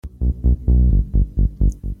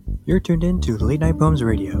You're tuned in to Late Night Poems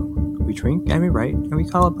Radio. We drink and we write and we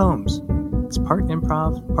call it poems. It's part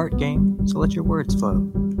improv, part game, so let your words flow.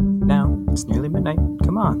 Now, it's nearly midnight.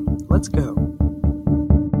 Come on, let's go.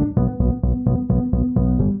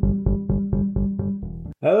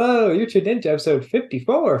 Hello, you're tuned in to episode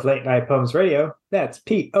 54 of Late Night Poems Radio. That's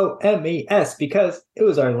P-O-M-E-S because it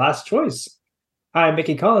was our last choice. I'm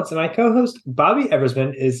Mickey Collins, and my co-host Bobby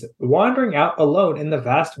Eversman is wandering out alone in the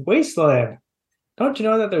vast wasteland. Don't you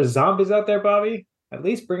know that there's zombies out there, Bobby? At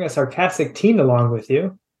least bring a sarcastic teen along with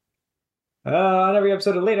you. On every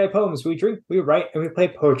episode of Late Night Poems, we drink, we write, and we play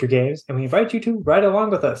poetry games, and we invite you to write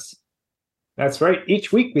along with us. That's right,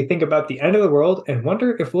 each week we think about the end of the world and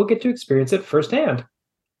wonder if we'll get to experience it firsthand.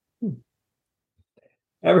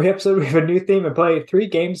 Every episode we have a new theme and play 3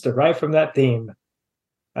 games derived from that theme.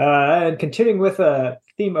 And continuing with a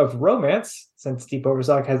theme of romance, since Deep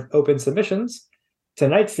Overstock has open submissions,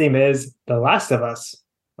 tonight's theme is The Last of Us.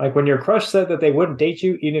 Like when your crush said that they wouldn't date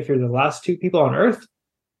you even if you're the last 2 people on Earth?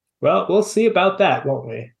 Well, we'll see about that, won't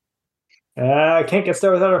we? Can't get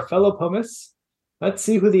started without our fellow poemists. Let's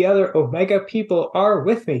see who the other Omega people are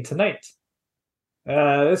with me tonight.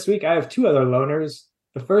 This week I have 2 other loners.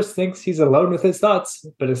 The first thinks he's alone with his thoughts,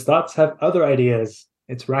 but his thoughts have other ideas.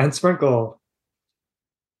 It's Ryan Sprinkle.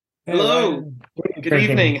 Hey, hello. Ryan, good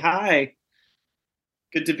evening. Hi.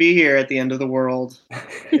 Good to be here at the end of the world.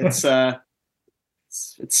 It's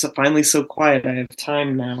it's finally so quiet. I have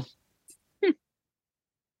time now.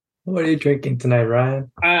 What are you drinking tonight,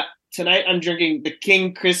 Ryan? Tonight I'm drinking the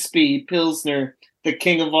King Crispy Pilsner, the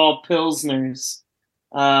king of all pilsners.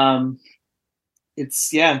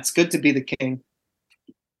 It's good to be the king.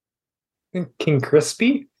 King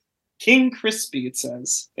Crispy? King Crispy, it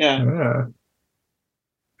says. Yeah.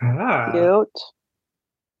 Ah. Cute.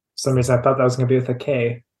 For some reason I thought that was going to be with a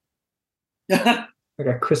K. Like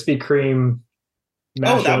a Krispy Kreme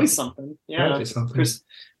mashup. Oh, that'd be something. Yeah. That'd be something.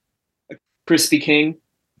 Crispy King.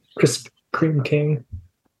 Cream King.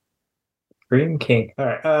 Cream King. All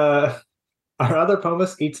right. Our other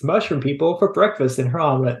poemist eats mushroom people for breakfast in her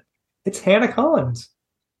omelet. It's Hannah Collins.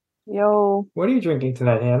 Yo. What are you drinking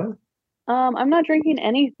tonight, Hannah? I'm not drinking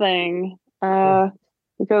anything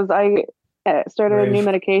because I started a new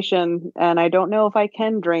medication and I don't know if I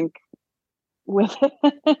can drink with it.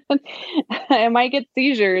 I might get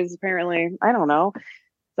seizures, apparently. I don't know.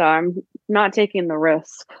 So I'm not taking the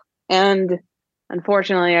risk. And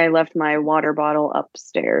unfortunately, I left my water bottle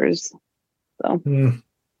upstairs. So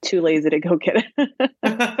too lazy to go get it.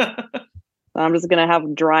 So I'm just going to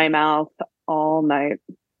have dry mouth all night.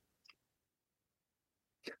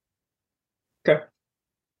 Okay.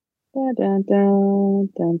 Dun, dun, dun,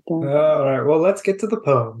 dun, dun. All right. Well, let's get to the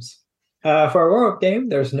poems. For our warm-up game,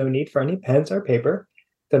 there's no need for any pens or paper.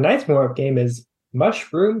 Tonight's warm-up game is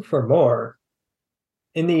Mushroom for More.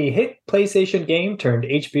 In the hit PlayStation game turned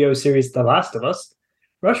HBO series The Last of Us,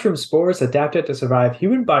 mushroom spores adapted to survive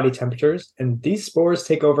human body temperatures, and these spores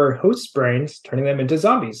take over hosts' brains, turning them into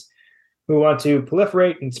zombies, who want to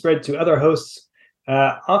proliferate and spread to other hosts,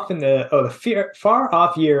 often the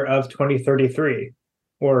far-off year of 2033,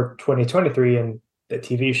 or 2023 in the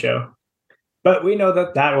TV show. But we know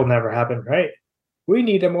that that will never happen, right? We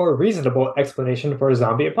need a more reasonable explanation for a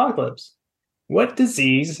zombie apocalypse. What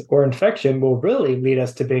disease or infection will really lead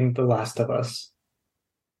us to being the last of us?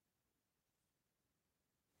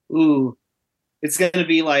 Ooh, it's going to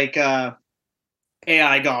be like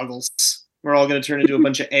AI goggles. We're all going to turn into a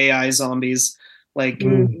bunch of AI zombies. Like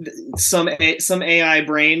some AI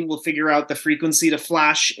brain will figure out the frequency to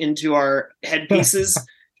flash into our headpieces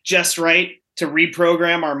just right to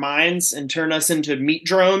reprogram our minds and turn us into meat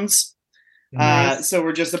drones. Nice. So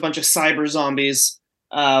we're just a bunch of cyber zombies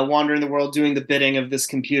wandering the world doing the bidding of this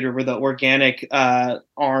computer with the organic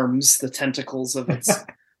arms, the tentacles of its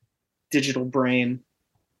digital brain.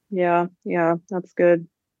 Yeah, that's good.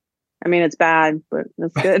 I mean, it's bad, but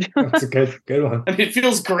that's good. That's a good one. I mean, it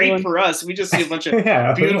feels great for us. We just see a bunch of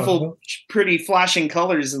beautiful, pretty flashing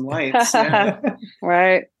colors and lights. Yeah.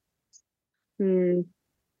 Right. Let's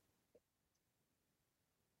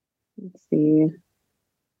see.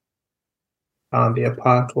 Zombie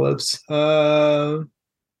apocalypse. I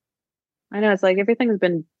know, it's like everything's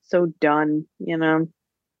been so done, you know?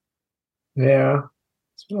 Yeah.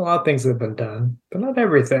 There's been a lot of things that have been done, but not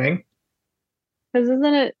everything. Because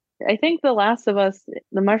isn't it, I think The Last of Us,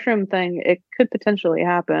 the mushroom thing, it could potentially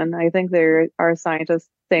happen. I think there are scientists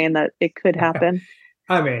saying that it could happen.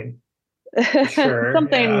 I mean, sure.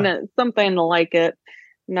 something like it.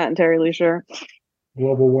 Not entirely sure.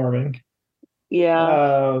 Global warming.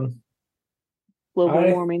 Yeah.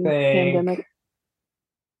 Global warming, pandemic.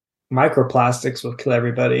 Microplastics will kill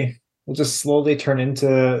everybody. We'll just slowly turn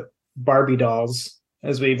into Barbie dolls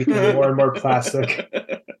as we become more and more plastic.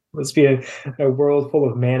 Let's be a world full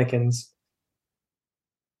of mannequins.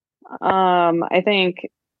 I think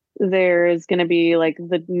there is going to be like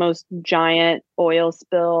the most giant oil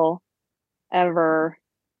spill ever,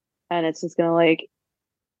 and it's just going to like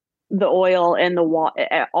the oil and the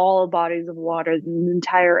water, all bodies of water, the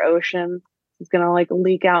entire ocean is going to like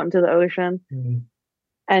leak out into the ocean.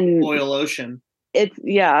 And oil ocean. It's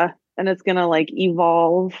and it's going to like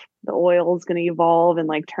evolve. The oil is going to evolve and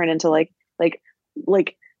like turn into like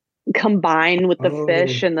combine with the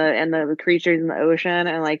fish and the creatures in the ocean,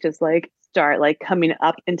 and like just like start like coming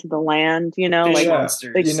up into the land, fish like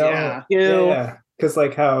monsters. like, Yeah. Because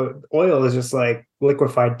like how oil is just like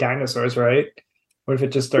liquefied dinosaurs, right? What if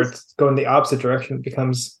it just starts going the opposite direction? It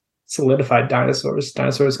becomes solidified dinosaurs.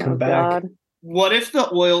 Dinosaurs come back. God. What if the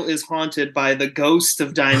oil is haunted by the ghost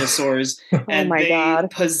of dinosaurs and they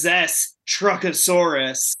possess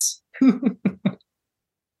Truckosaurus?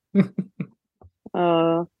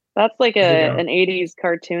 That's like an 80s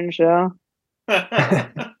cartoon show.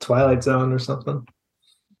 Twilight Zone or something.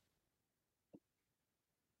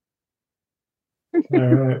 All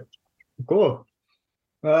right. Cool.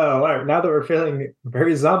 All right. Now that we're feeling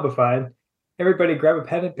very zombified, everybody grab a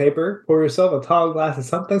pen and paper, pour yourself a tall glass of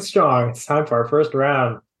something strong. It's time for our first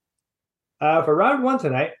round. For round 1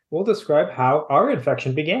 tonight, we'll describe how our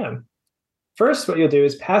infection began. First, what you'll do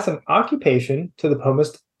is pass an occupation to the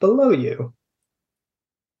poemist below you.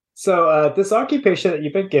 So this occupation that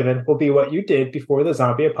you've been given will be what you did before the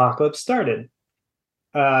zombie apocalypse started.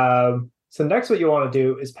 So next what you want to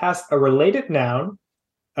do is pass a related noun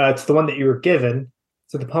to the one that you were given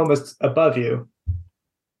to the poemist above you.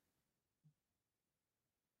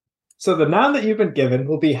 So the noun that you've been given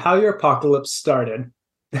will be how your apocalypse started.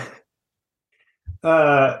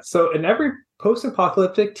 So in every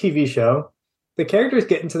post-apocalyptic TV show, the characters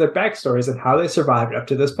get into their backstories and how they survived up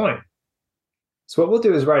to this point. So what we'll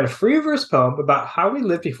do is write a free verse poem about how we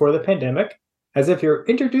lived before the pandemic, as if you're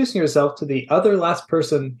introducing yourself to the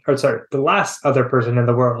last other person in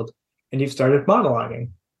the world, and you've started monologuing.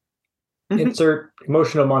 Insert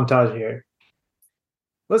emotional montage here.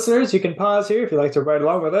 Listeners, you can pause here if you'd like to write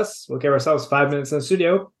along with us. We'll give ourselves 5 minutes in the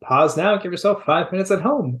studio. Pause now, give yourself 5 minutes at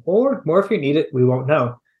home, or more if you need it, we won't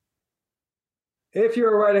know. If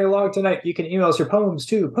you're writing along tonight, you can email us your poems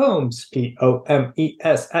to poems,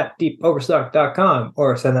 POMES, @deepoverstock.com,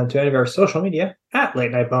 or send them to any of our social media at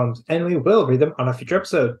Late Night Poems, and we will read them on a future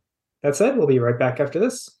episode. That said, we'll be right back after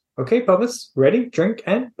this. Okay, poemists, ready, drink,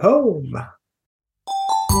 and poem.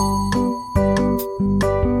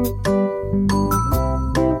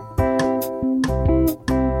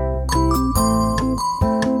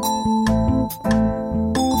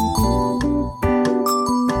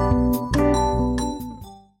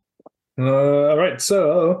 All right,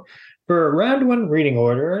 so for round 1 reading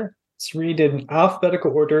order, let's read in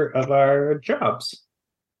alphabetical order of our jobs.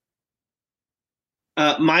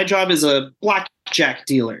 My job is a blackjack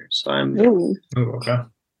dealer, so I'm. Oh, okay.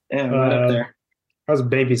 Yeah, I'm right up there. I was a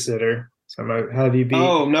babysitter, so I might have you be.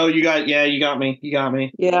 Oh no, you got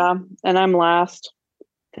me. Yeah, and I'm last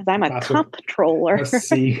because I'm a comptroller. Let's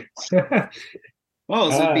see. Oh,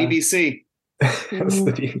 it's the BBC. That's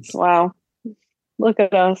the BBC. Wow, look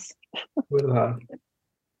at us.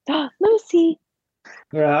 Lucy.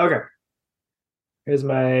 Okay. Here's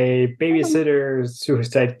my babysitter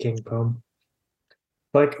Suicide King poem.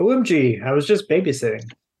 Like, OMG, I was just babysitting.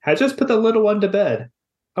 I just put the little one to bed.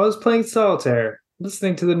 I was playing solitaire,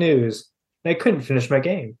 listening to the news, and I couldn't finish my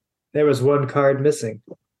game. There was one card missing.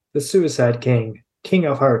 The Suicide King, King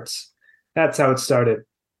of Hearts. That's how it started.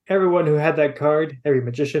 Everyone who had that card, every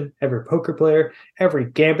magician, every poker player, every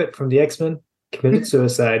gambit from the X-Men, committed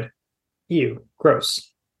suicide. Ew,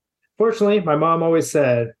 gross. Fortunately, my mom always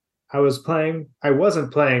said I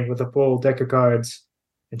wasn't playing with a full deck of cards,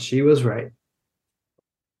 and she was right.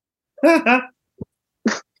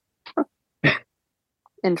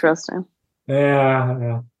 Interesting.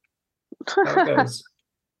 Yeah.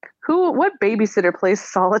 What babysitter plays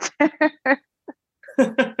solitaire?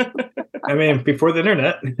 I mean, before the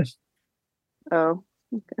internet. Oh.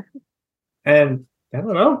 Okay. And I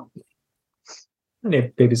don't know. Many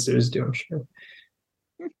babysitters do, I'm sure.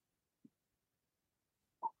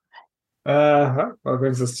 What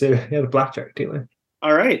brings us to the blackjack dealer?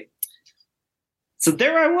 All right. So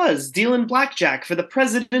there I was, dealing blackjack for the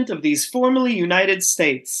president of these formerly United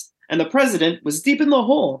States, and the president was deep in the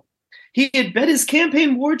hole. He had bet his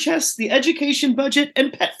campaign war chest, the education budget,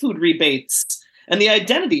 and pet food rebates, and the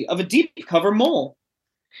identity of a deep cover mole.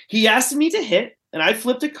 He asked me to hit, and I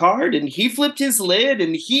flipped a card, and he flipped his lid,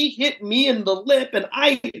 and he hit me in the lip, and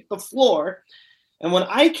I hit the floor. And when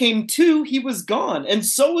I came to, he was gone. And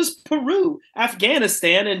so was Peru,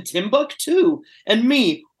 Afghanistan, and Timbuktu. And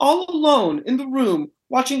me, all alone in the room,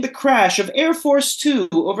 watching the crash of Air Force Two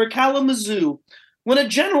over Kalamazoo, when a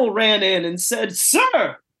general ran in and said,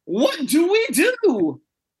 "Sir, what do we do?"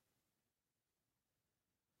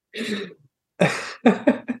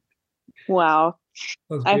 Wow.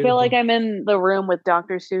 I feel like I'm in the room with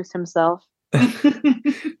Dr. Seuss himself.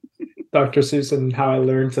 Dr. Seuss and How I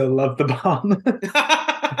Learned to Love the Bomb.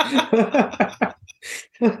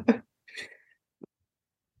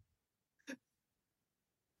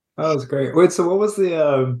 That was great. Wait, so what was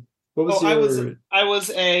the what was your... I was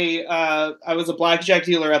a blackjack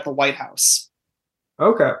dealer at the White House.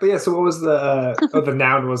 Okay, but yeah, so what was the the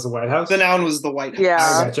noun was the White House? The noun was the White House. Yeah.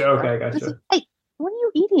 I gotcha. Okay, I gotcha. Hey, what are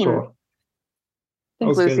you eating? Cool. I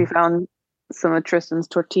think Lucy found some of Tristan's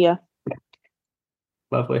tortilla.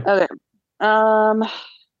 Lovely. Okay.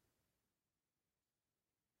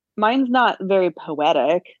 Mine's not very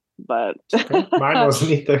poetic, but okay. Mine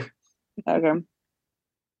wasn't either. Okay.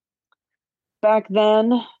 Back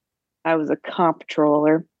then, I was a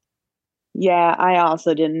comptroller. Yeah, I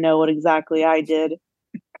also didn't know what exactly I did,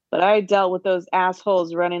 but I dealt with those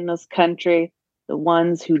assholes running this country, the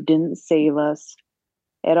ones who didn't save us.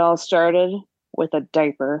 It all started with a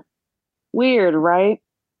diaper. Weird, right?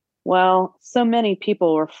 Well, so many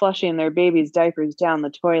people were flushing their babies' diapers down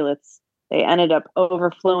the toilets, they ended up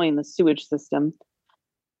overflowing the sewage system.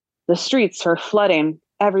 The streets were flooding,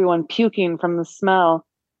 everyone puking from the smell,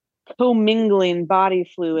 commingling body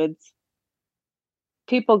fluids.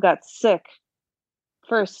 People got sick.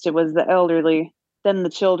 First, it was the elderly, then the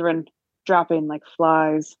children, dropping like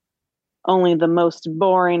flies. Only the most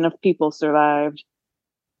boring of people survived,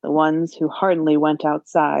 the ones who hardly went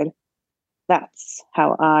outside. That's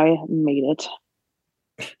how I made it.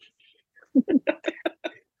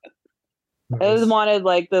 Nice. I just wanted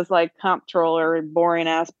like this like comptroller, boring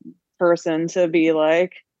ass person to be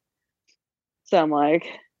like some like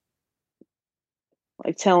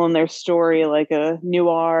telling their story like a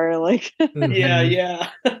noir, like yeah.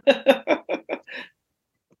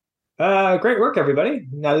 Great work, everybody.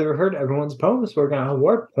 Now that we've heard everyone's poems, we're going to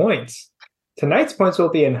award points. Tonight's points will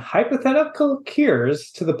be in hypothetical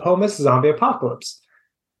cures to the poemist's zombie apocalypse.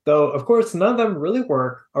 Though, of course, none of them really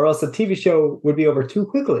work, or else the TV show would be over too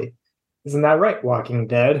quickly. Isn't that right, Walking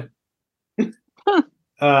Dead?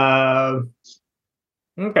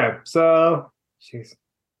 Okay, so... Jeez.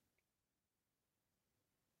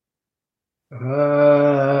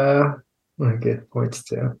 I get points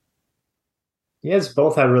too. You guys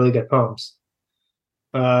both have really good poems.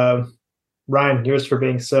 Ryan, yours for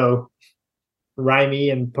being so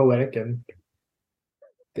rhymey and poetic and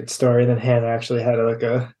good story. Then Hannah actually had like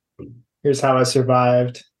a here's how I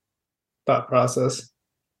survived thought process.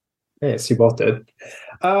 Yes, you both did.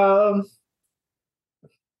 Ryan,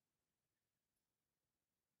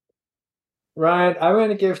 I'm going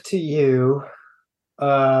to give to you.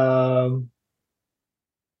 I'm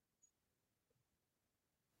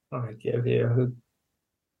going to give you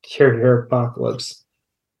Cure Your Apocalypse.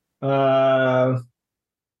 I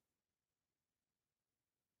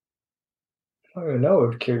don't even know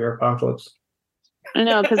what Cure Your Apocalypse. I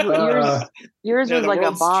know, because yours was like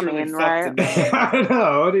a bombing, right? I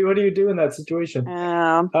know. What do you do in that situation?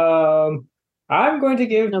 I'm going to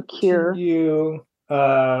give to you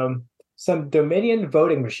some Dominion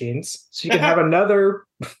voting machines so you can have another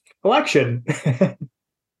election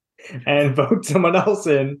and vote someone else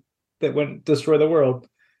in that wouldn't destroy the world.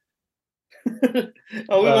 We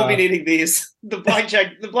won't be needing these. The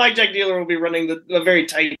blackjack dealer will be running a very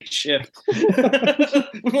tight ship.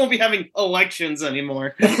 We won't be having elections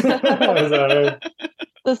anymore. This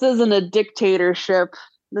isn't a dictatorship.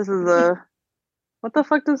 This is a what the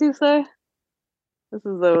fuck does he say? This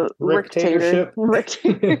is a dictatorship.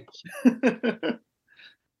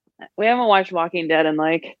 We haven't watched Walking Dead in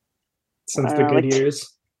like since the good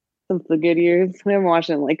years. Since the good years. We haven't watched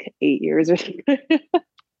it in like 8 years or something.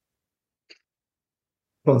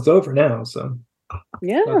 Well, it's over now, so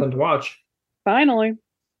yeah, nothing to watch. Finally,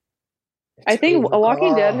 I think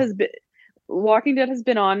Walking Dead has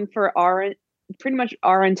been on for pretty much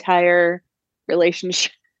our entire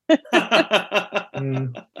relationship.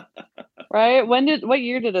 Right? What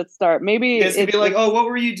year did it start? Maybe it's gonna be like, oh, what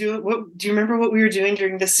were you doing? What do you remember? What we were doing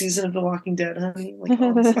during this season of The Walking Dead, honey? Like,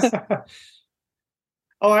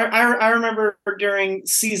 I remember during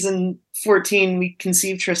season 14 we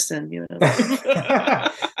conceived Tristan. You know.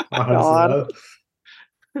 God.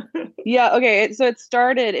 Yeah. Okay. So it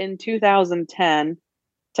started in 2010,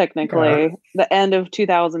 technically, the end of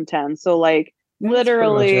 2010. So like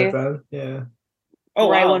literally,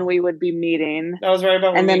 right wow. when we would be meeting. That was right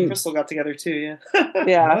about when And me and then- Crystal got together too, yeah.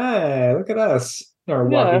 Yeah. Hey, look at us. Our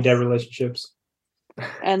Look at Walking us. Dead relationships.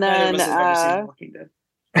 And Neither then of us has ever seen Walking Dead.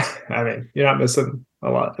 I mean, you're not missing a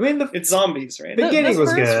lot. I mean, the It's zombies, right? beginning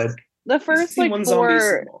was first- good. the I've first seen like one zombie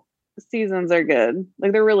 4 symbol. seasons are good.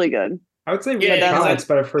 Like they're really good. I would say Yeah, yeah, comics,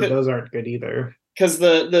 but I've heard 'cause- those aren't good either. Because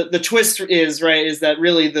the twist is that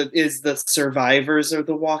really the survivors are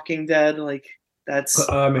the Walking Dead. Like that's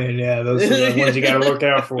I mean, yeah, those are the ones you got to look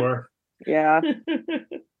out for. Yeah.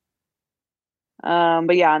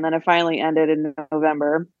 But yeah, and then it finally ended in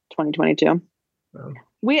November 2022. Oh.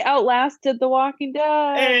 We outlasted The Walking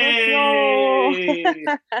Dead. Hey! Let's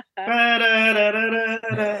go.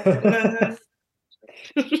 Ba-da-da-da-da-da-da.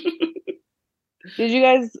 Did you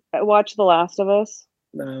guys watch The Last of Us?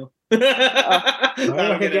 No. I don't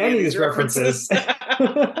don't think get any of of these references.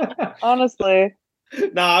 Honestly,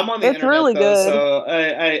 No, I'm on the It's internet really though, good. so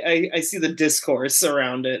I see the discourse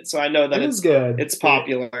around it, so I know that It is good. it's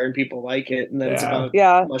popular and people like it, and that it's Yeah. about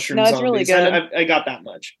yeah, mushroom no, it's zombies. really good. I got that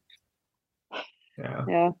much. Yeah.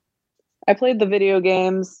 Yeah. I played the video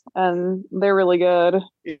games and they're really good.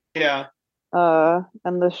 Yeah,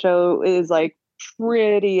 And the show is like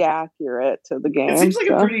pretty accurate to the game. it seems like a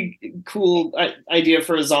so. pretty cool idea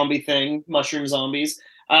for a zombie thing, mushroom zombies.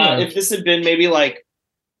 Yeah. If this had been maybe like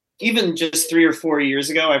even just 3 or 4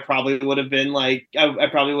 years ago, I probably would have been like, I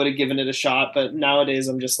probably would have given it a shot. But nowadays,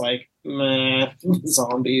 I'm just like, meh,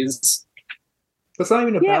 zombies. It's not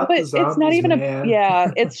even about Yeah, but the zombies, it's not even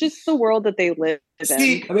man. it's just the world that they live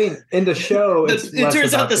See, in. I mean, in the show, it's it less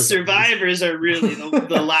turns about out the zombies. survivors are really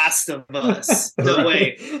the Last of Us. No Right.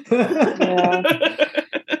 way. Yeah.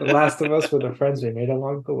 The Last of Us were the friends we made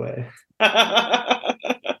along the way.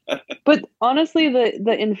 But honestly,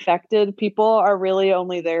 the infected people are really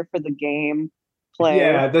only there for the game play.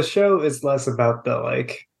 Yeah, the show is less about the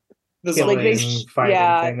like The killing, Like, they zombies. fighting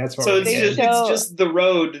yeah. thing. That's what So we're it's They getting. just, show- it's just the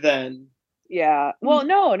road then. Yeah. Well,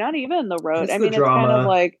 no, not even the road. It's I the mean, it's kind drama, of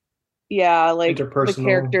like, like the interpersonal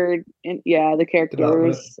character, the characters,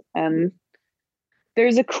 development. and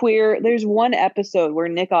there's one episode where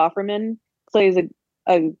Nick Offerman plays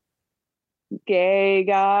a gay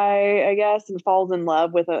guy, I guess, and falls in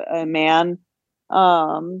love with a man.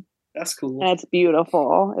 That's cool. And it's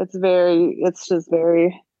beautiful. It's just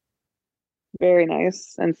very, very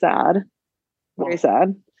nice and sad. Very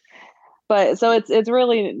sad. But so it's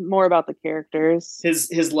really more about the characters.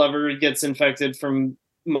 His lover gets infected from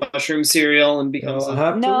mushroom cereal and becomes You'll a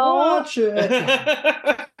have to No. watch it.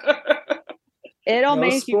 It'll No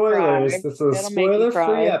make you cry. spoilers. This is a It'll make you spoiler-free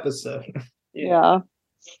cry. episode. Yeah.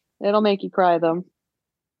 It'll make you cry though.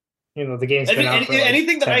 You know, the game's been out for like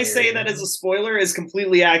Anything that 10 I say years. that is a spoiler is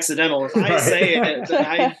completely accidental. If I Right. say it, then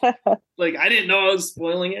I didn't know I was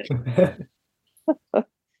spoiling it.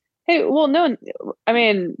 Hey, well, no, I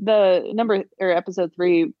mean the episode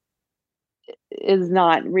 3 is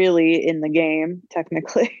not really in the game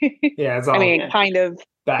technically. Yeah, it's all I mean, kind of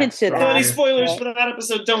hinted backstory. So any at. spoilers for that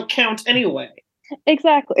episode don't count anyway,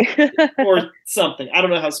 exactly. or something. I don't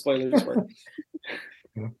know how spoilers work.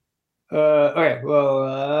 Okay,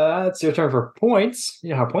 well, it's your turn for points. You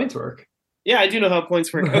know how points work. Yeah, I do know how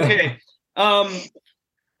points work. Okay.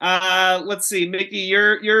 Let's see, Mickey,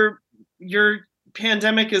 your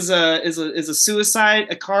pandemic is a suicide,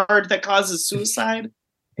 a card that causes suicide.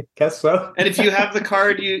 Guess so. And if you have the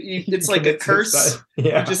card, you it's like a Commit curse. suicide.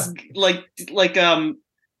 Yeah. You just like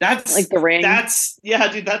that's Like the ring. That's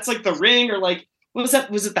dude, that's like the ring, or like what was that?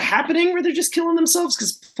 Was it The Happening where they're just killing themselves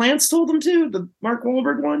because plants told them to? The Mark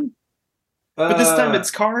Wahlberg one? But this time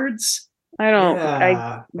it's cards. I don't.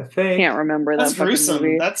 Yeah, I think Can't remember that That's fucking gruesome.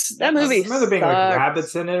 movie. That movie I remember being like sucks.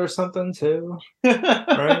 rabbits in it or something too.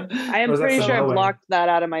 right? I am Or is that pretty sure I Samoan? blocked that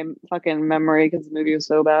out of my fucking memory because the movie was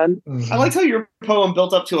so bad. Mhm. I liked how your poem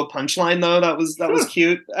built up to a punchline though. That was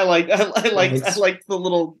cute. I liked the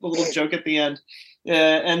little joke at the end.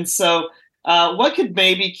 And so what could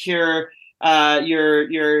maybe cure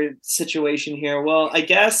your situation here? Well, I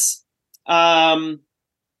guess I'm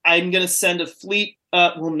gonna send a fleet.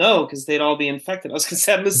 Well, no, because they'd all be infected. I was gonna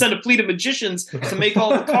say I'm gonna send a fleet of magicians to make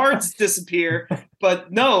all the cards disappear,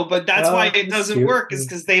 but no. But that's why it doesn't cute. work. Is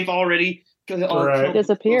because they've already Right.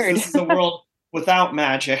 Disappeared. This is a world without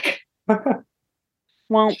magic.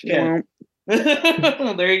 Womp, Shit.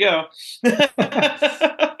 womp. There you go.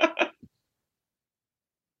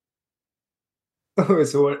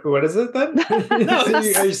 So what is it then? No, So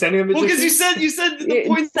are you sending a Well, because magician? you said the It's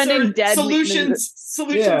points sending are dead solutions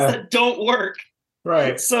Yeah. that don't work.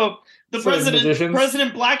 Right. So the So magicians-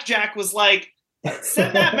 President Blackjack was like,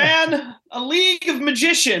 Send that man a league of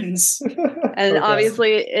magicians. And Okay.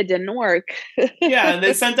 obviously it didn't work. Yeah, and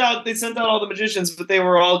they sent out all the magicians, but they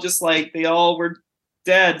were all just like they all were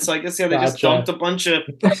dead. So I guess they just Gotcha. dumped a bunch of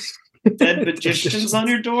dead magicians on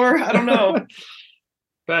your door. I don't know.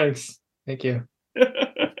 Thanks. Thank you.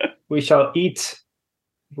 We shall eat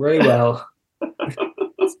very well.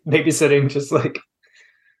 Babysitting just like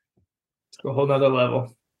to a whole nother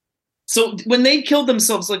level. So when they killed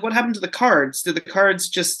themselves, like what happened to the cards? Did the cards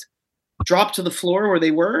just drop to the floor where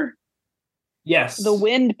they were? Yes. The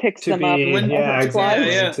wind picks them up. Yeah,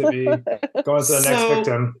 exactly. Yeah. To be going to the next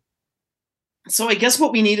victim. So I guess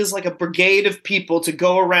what we need is like a brigade of people to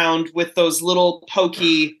go around with those little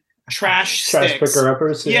pokey trash sticks.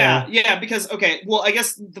 Picker-uppers. Yeah, because, okay, well, I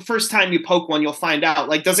guess the first time you poke one, you'll find out.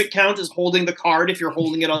 Like, does it count as holding the card if you're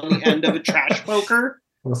holding it on the end of a trash poker?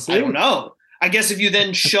 We'll see. I don't know. I guess if you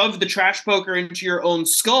then shove the trash poker into your own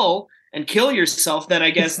skull and kill yourself, then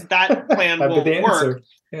I guess that plan won't work.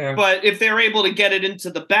 Yeah. But if they're able to get it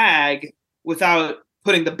into the bag without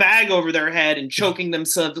putting the bag over their head and choking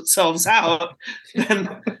themselves out,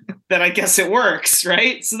 then I guess it works,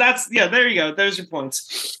 right? So there you go. There's your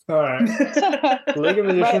points. All right. League of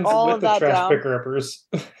Magicians with the trash picker-uppers.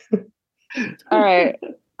 All right.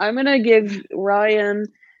 I'm going to give Ryan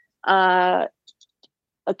a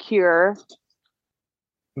cure.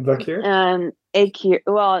 The cure? And a cure.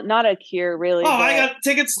 Well, not a cure, really. Oh, I got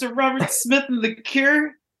tickets to Robert Smith and the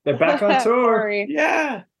Cure. They're back on tour. Sorry.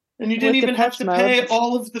 Yeah. And you didn't even have to pay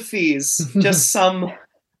all of the fees, just some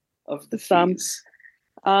of the fees.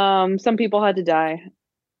 Some people had to die.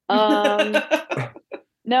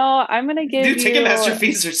 No, I'm gonna give you. Ticketmaster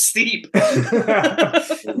fees are steep.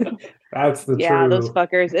 That's the yeah, true. those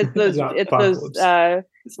fuckers. It's those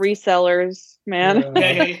resellers, man.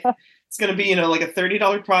 Yeah. It's gonna be like a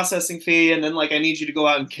 $30 processing fee, and then like I need you to go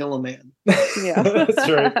out and kill a man. Yeah, that's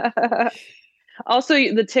right. Also,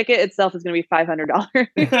 the ticket itself is going to be $500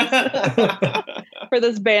 for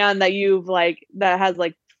this band that that has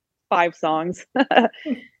like 5 songs. So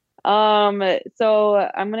I'm just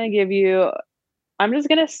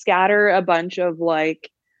going to scatter a bunch of like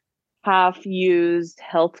half-used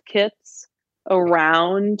health kits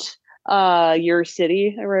around your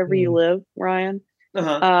city, wherever you live, Ryan.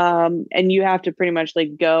 And you have to pretty much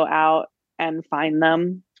like go out and find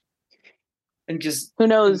them. And just who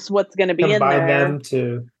knows what's going to be in there.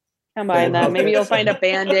 Combine them. Maybe you'll find a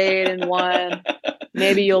Band-Aid in one.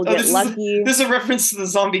 Maybe you'll get lucky. This is a reference to the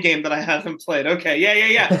zombie game that I haven't played. Okay,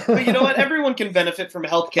 yeah. But you know what? Everyone can benefit from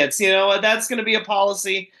health kits. You know what? That's going to be a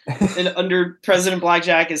policy under President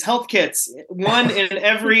Blackjack is health kits. One in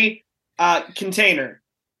every container.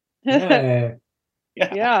 Yeah.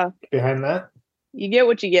 Behind that? You get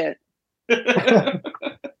what you get.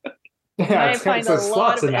 Yeah, I find a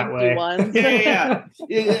lot of empty ones. Yeah.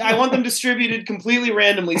 I want them distributed completely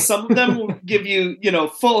randomly. Some of them will give you,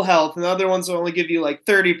 full health, and the other ones will only give you like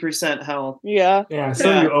 30% health. Yeah. Yeah,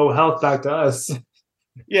 so you owe health back to us.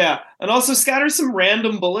 Yeah, and also scatter some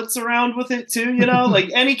random bullets around with it too,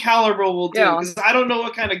 like any caliber will do, because I don't know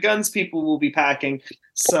what kind of guns people will be packing.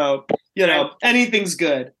 So, anything's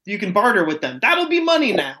good. You can barter with them. That'll be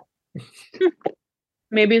money now.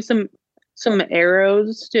 Maybe some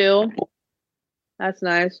arrows too. That's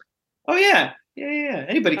nice. Oh yeah.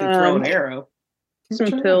 Anybody can throw an arrow.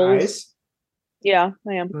 Some pills. Nice. Yeah,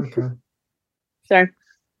 I am. Okay. Sorry.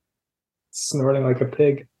 Snorting like a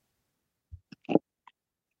pig.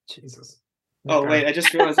 Jesus. Oh wait, I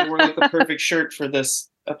just realized I wore like the perfect shirt for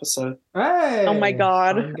this episode. Hey, oh my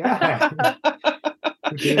god.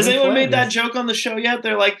 Has anyone made that joke on the show yet?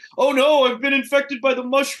 They're like, "Oh no, I've been infected by the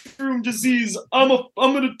mushroom disease. I'm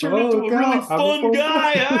gonna turn into a really fun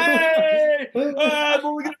guy. Hey, I'm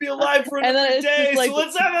only gonna be alive for another day, so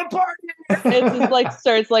let's have a party." It just like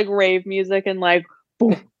starts like rave music and like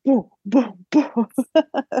boom, boom, boom, boom.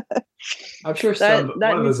 I'm sure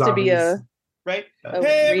that needs to be a right. A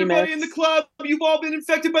hey, remix. Everybody in the club, you've all been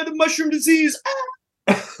infected by the mushroom disease.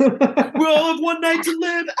 We all have one night to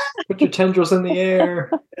live. Put your tendrils in the air.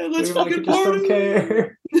 Yeah, let's fucking party. Just don't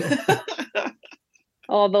care.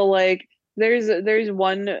 Although, like, there's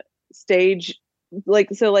one stage, like,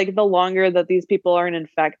 so like the longer that these people aren't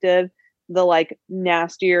infected, the like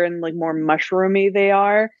nastier and like more mushroomy they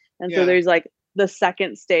are. And so there's like the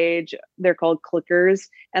second stage, they're called clickers,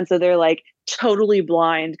 and so they're like totally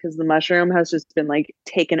blind because the mushroom has just been like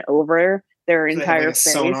taken over their entire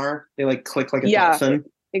face. Sonar. They like click like a dolphin.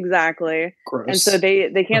 Exactly. Gross. And so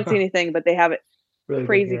they can't see anything, but they have it really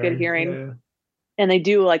crazy good hearing. And they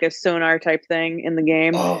do like a sonar type thing in the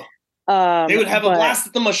game. Oh. They would have a blast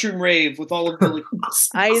at the mushroom rave with all of the like.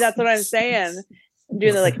 That's what I'm saying.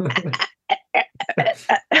 Doing the like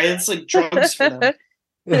It's like drugs for them.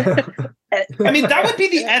 I mean, that would be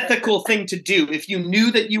the ethical thing to do if you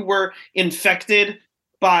knew that you were infected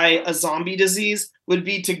by a zombie disease, would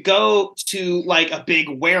be to go to like a big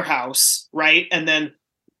warehouse, right? And then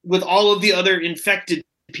with all of the other infected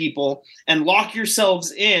people and lock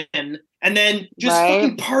yourselves in and then just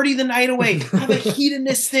fucking party the night away. Have a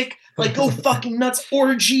hedonistic, like go fucking nuts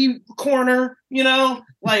orgy corner, you know?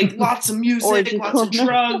 Like lots of music, lots of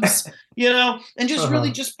drugs, you know? And just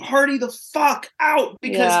really just party the fuck out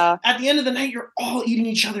because at the end of the night, you're all eating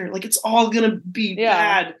each other. Like it's all gonna be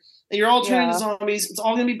bad. And you're all turning into zombies. It's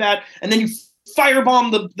all gonna be bad. And then you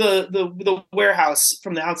firebomb the warehouse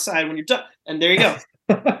from the outside when you're done. And there you go.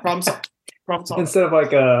 Problem solved. Instead of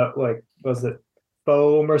like was it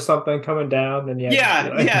foam or something coming down? Then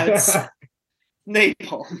it's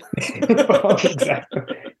napalm. Exactly.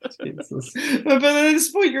 Jesus. But at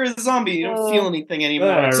this point, you're a zombie. You don't feel anything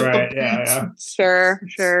anymore. Sure.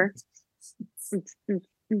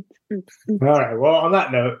 All right. Well, on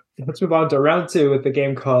that note, let's move on to round 2 with the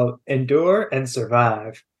game called Endure and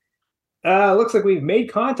Survive. Looks like we've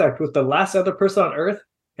made contact with the last other person on Earth,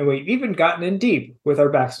 and we've even gotten in deep with our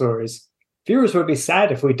backstories. Viewers would be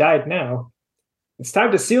sad if we died now. It's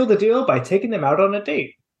time to seal the deal by taking them out on a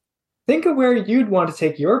date. Think of where you'd want to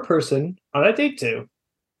take your person on a date to,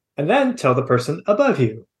 and then tell the person above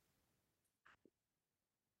you.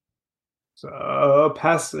 So,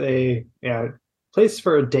 pass a place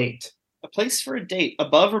for a date. A place for a date,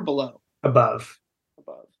 above or below? Above.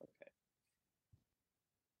 Okay.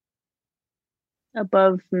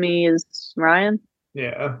 Above me is Ryan.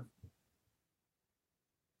 Yeah.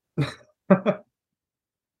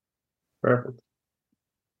 Perfect.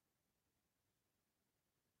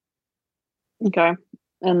 Okay.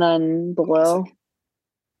 And then below.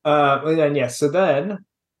 So then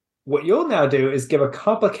what you'll now do is give a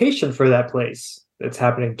complication for that place that's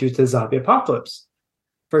happening due to the zombie apocalypse.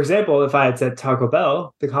 For example, if I had said Taco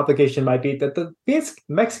Bell, the complication might be that the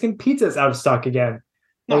Mexican pizza is out of stock again.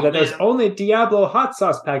 Or that there's only Diablo hot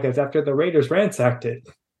sauce packets after the Raiders ransacked it.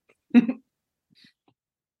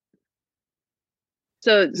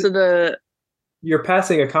 So you're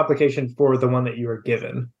passing a complication for the one that you were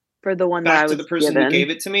given. For the one back that I was to the person given. who gave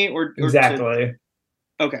it to me, or exactly.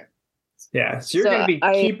 Okay. Yeah, so you're going to be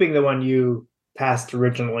keeping the one you passed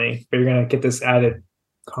originally, but you're going to get this added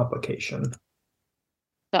complication.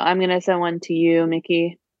 So I'm going to send one to you,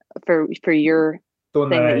 Mickey, for your the one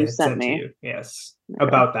thing that you sent me. To you. Yes, okay.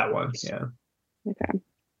 About that one. Yeah. Okay.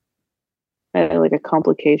 I had like a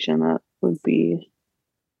complication that would be.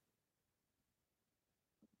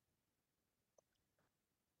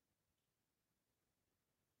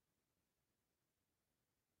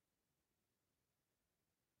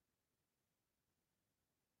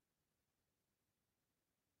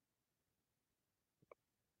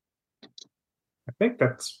 I think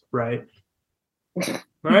that's right.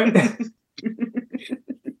 Right?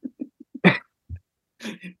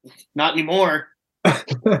 Not anymore.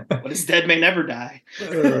 What is dead may never die.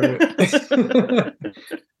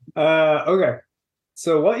 Okay.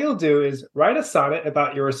 So what you'll do is write a sonnet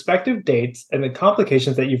about your respective dates and the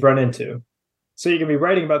complications that you've run into. So you can be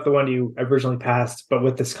writing about the one you originally passed, but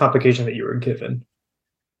with this complication that you were given.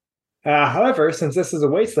 However, since this is a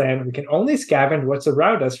wasteland, we can only scavenge what's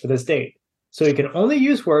around us for this date. So you can only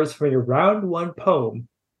use words from your round 1 poem,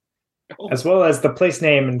 as well as the place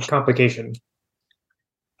name and complication.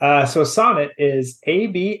 So a sonnet is A,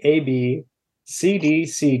 B, A, B, C, D,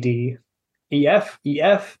 C, D, E, F, E,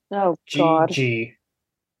 F, G, G.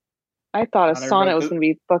 I thought a sonnet was going to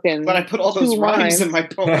be fucking. But I put all those rhymes in my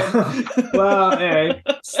poem. Well, hey,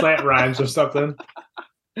 slant rhymes or something.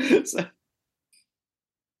 I guess,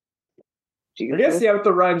 with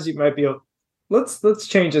the rhymes you might be able... Let's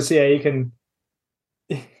change this. Yeah, you can...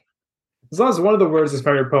 As long as one of the words is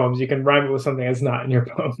from your poems, you can rhyme it with something that's not in your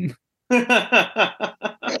poem.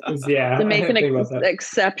 Yeah. To make an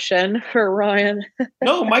exception for Ryan.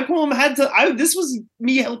 No, my poem had to... this was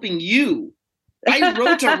me helping you. I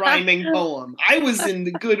wrote a rhyming poem. I was in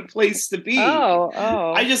the good place to be. Oh.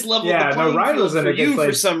 I just leveled the playing Ryan field was in for a good you place,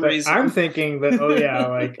 for some reason. I'm thinking that,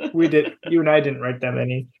 you and I didn't write that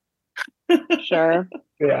many. Sure.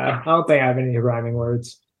 Yeah, I don't think I have any rhyming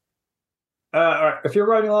words. All right, if you're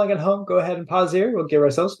riding along at home, go ahead and pause here. We'll give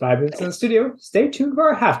ourselves 5 minutes in the studio. Stay tuned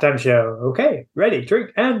for our halftime show. Okay, ready,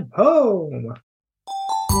 drink, and home.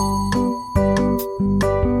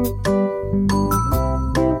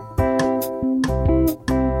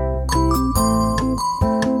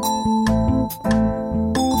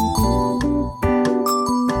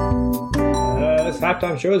 This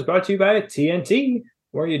halftime show is brought to you by TNT.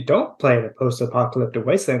 where you don't play in a post-apocalyptic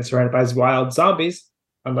wasteland surrounded by wild zombies,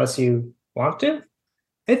 unless you want to.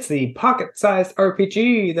 It's the pocket-sized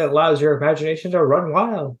RPG that allows your imagination to run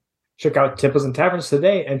wild. Check out Tipples and Taverns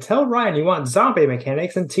today and tell Ryan you want zombie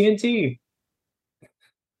mechanics and TNT.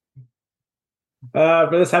 For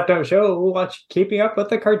this halftime show, we'll watch Keeping Up with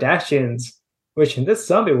the Kardashians, which in this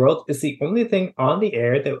zombie world is the only thing on the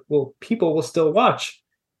air that people will still watch.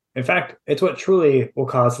 In fact, it's what truly will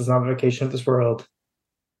cause the zombification of this world.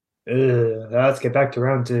 Let's get back to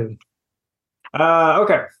round 2.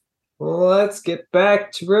 Okay. Let's get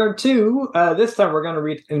back to round 2. This time we're going to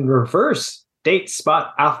read in reverse date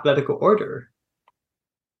spot alphabetical order.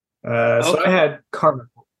 So I had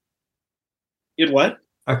carnival. You had what?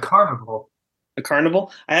 A carnival. A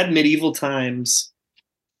carnival? I had medieval times.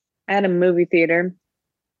 I had a movie theater.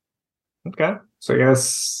 Okay. So I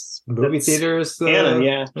guess movie theaters. Hannah,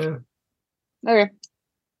 yeah. Okay.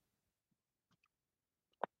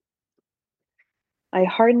 I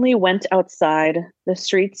hardly went outside. The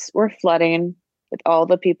streets were flooding with all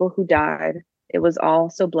the people who died. It was all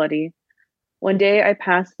so bloody. One day I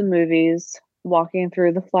passed the movies, walking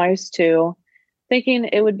through the Flies 2, thinking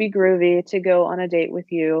it would be groovy to go on a date with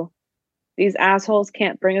you. These assholes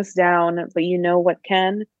can't bring us down, but you know what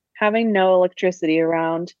can? Having no electricity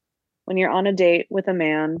around when you're on a date with a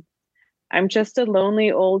man. I'm just a lonely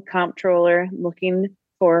old comptroller looking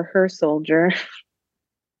for her soldier.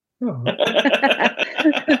 Oh. That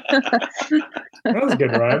was a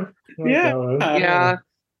good rhyme. Yeah. Yeah.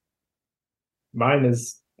 Mine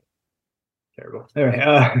is terrible.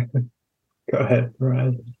 Anyway, go ahead,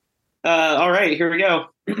 Ryan. All right, here we go.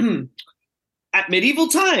 At medieval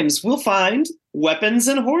times, we'll find weapons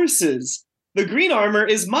and horses. The green armor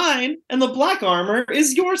is mine, and the black armor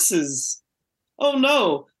is yourses. Oh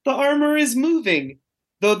no, the armor is moving,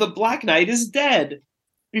 though the Black Knight is dead.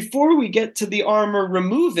 Before we get to the armor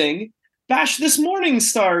removing, bash this morning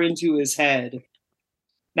star into his head.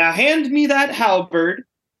 Now hand me that halberd,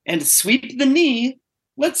 and sweep the knee.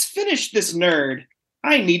 Let's finish this nerd.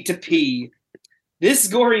 I need to pee. This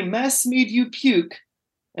gory mess made you puke,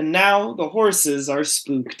 and now the horses are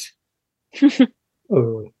spooked.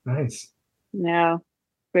 Oh, nice. Yeah.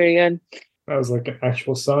 Very good. That was like an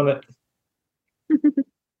actual sonnet.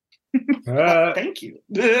 Thank you.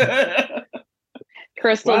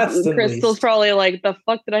 Crystal's probably like, the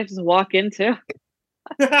fuck did I just walk into?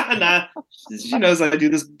 Nah, she knows I do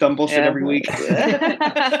this dumb bullshit every week. He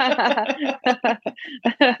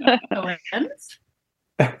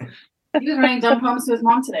was writing dumb poems to his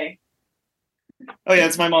mom today. Oh yeah,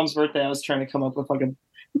 it's my mom's birthday. I was trying to come up with like a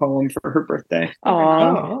poem for her birthday.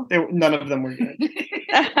 Aww. None of them were good.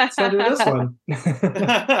 So do this one. Do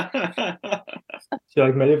you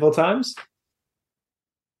like medieval times?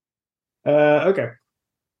 Okay.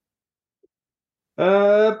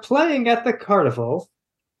 Playing at the carnival,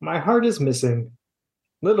 my heart is missing.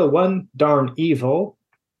 Little one, darn evil.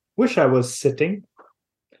 Wish I was sitting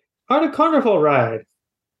on a carnival ride.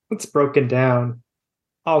 It's broken down.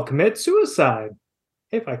 I'll commit suicide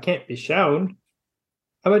if I can't be shown.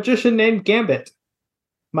 A magician named Gambit.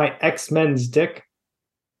 My X-Men's dick.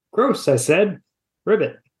 Gross, I said.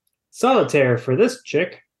 Ribbit. Solitaire for this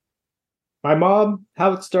chick. My mom,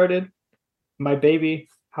 how it started. My baby,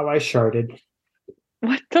 how I sharded.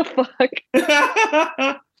 What the fuck?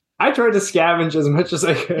 I tried to scavenge as much as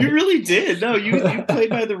I could. You really did. No, you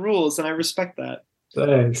played by the rules, and I respect that.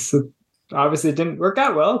 Thanks. Obviously, it didn't work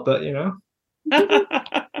out well, but you know.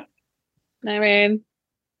 I mean,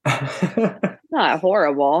 not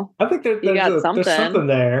horrible. I think there's something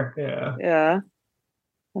there. Yeah. Yeah.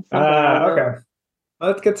 Okay.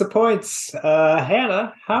 Let's get to points.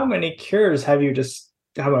 Hannah, how many cures have you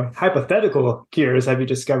how many hypothetical cures have you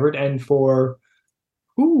discovered, and for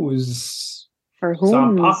whose? For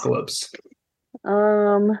whom? Apocalypse.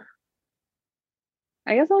 I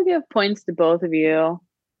guess I'll give points to both of you.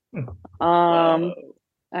 I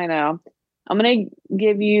know. I'm gonna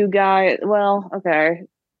give you guys. Well, okay.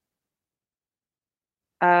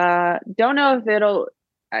 Don't know if it'll.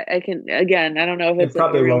 I can again. I don't know if it's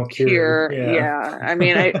probably won't cure. Yeah. I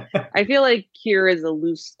mean, I feel like cure is a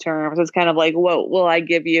loose term, so it's kind of like, what will I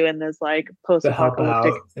give you in this like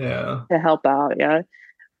post-apocalyptic to help out? Yeah.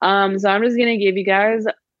 So I'm just gonna give you guys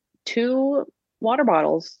 2 water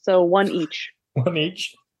bottles, so 1 each. 1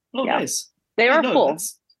 each. Oh, yeah. Nice. They are full.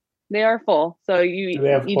 They are full. So you each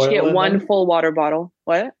get 1 full water bottle.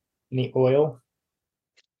 What? Any oil?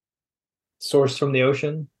 Sourced from the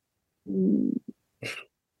ocean?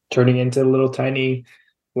 Turning into little tiny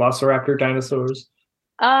velociraptor dinosaurs?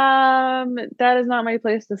 That is not my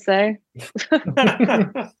place to say.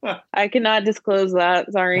 I cannot disclose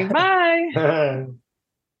that. Sorry. Bye.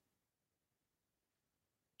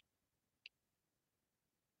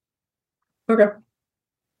 Okay.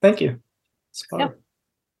 Thank you. Yep.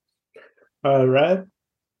 Red?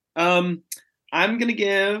 I'm gonna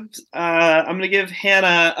give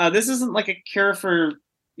Hannah. This isn't like a cure for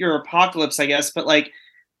your apocalypse, I guess, but like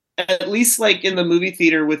at least like in the movie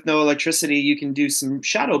theater with no electricity, you can do some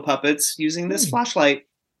shadow puppets using this flashlight.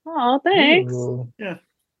 Oh, thanks. Ooh. Yeah.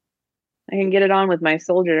 I can get it on with my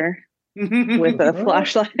soldier with a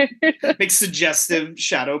flashlight. Make suggestive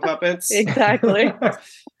shadow puppets. Exactly.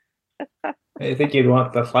 I think you'd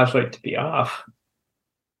want the flashlight to be off.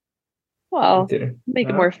 Well, make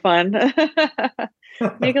it more fun.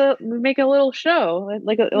 make a little show,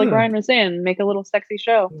 like Ryan was saying. Make a little sexy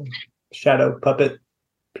show. Shadow puppet,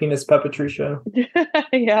 penis puppetry show.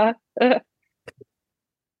 Yeah. The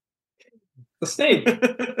snake.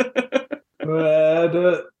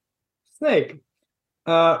 Snake.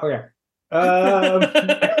 Okay.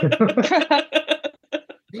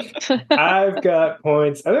 I've got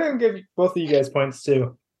points. I'm gonna give both of you guys points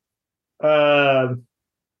too.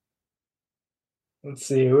 Let's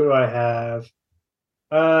see, who do I have?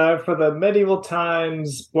 For the medieval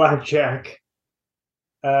times blackjack.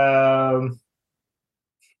 I'm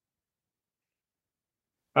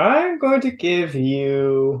going to give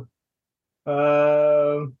you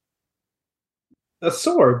a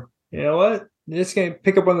sword. You know what? You're just gonna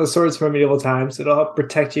pick up one of the swords from medieval times. It'll help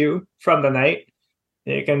protect you from the night.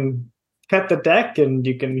 You can cut the deck and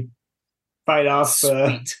you can fight off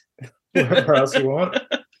whoever else you want.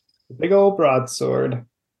 Big old broadsword.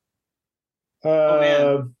 Oh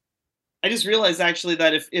man! I just realized actually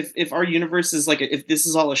that if our universe is like if this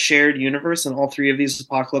is all a shared universe and all three of these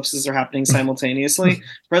apocalypses are happening simultaneously,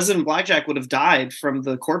 President Blackjack would have died from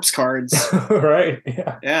the corpse cards. Right?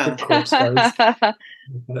 Yeah. The corpse cards.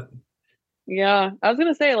 Yeah, I was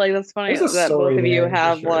gonna say like that's funny that both of you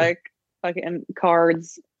have like fucking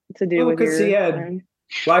cards to do with your. Because he had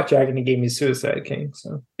blackjack and he gave me Suicide King,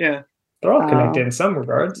 so yeah. They're all connected in some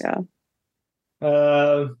regards. Yeah.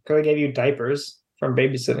 Because I gave you diapers from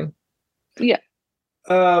babysitting. Yeah.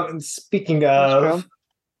 And speaking of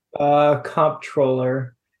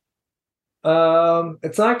comptroller,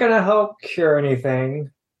 it's not going to help cure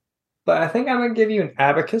anything, but I think I'm going to give you an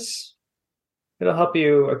abacus. It'll help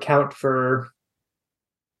you account for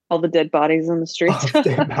all the dead bodies in the streets. All the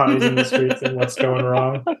dead bodies in the streets and what's going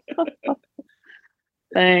wrong.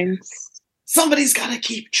 Thanks. Somebody's got to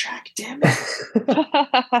keep track, damn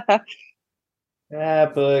it.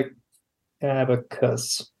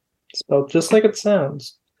 Abacus. Spelled just like it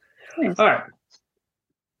sounds. Nice. All right.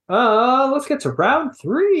 Let's get to round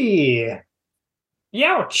 3.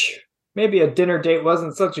 Youch! Maybe a dinner date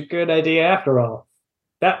wasn't such a good idea after all.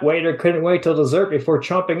 That waiter couldn't wait till dessert before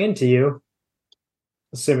chomping into you.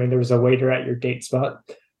 Assuming there was a waiter at your date spot.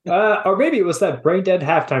 Or maybe it was that brain-dead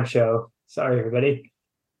halftime show. Sorry, everybody.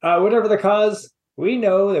 Whatever the cause, we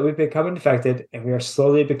know that we've become infected and we are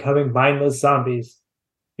slowly becoming mindless zombies.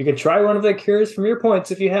 You can try one of the cures from your points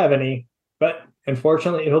if you have any, but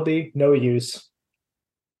unfortunately it'll be no use.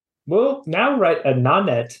 We'll now write a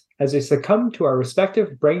nonet as we succumb to our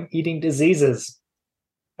respective brain-eating diseases.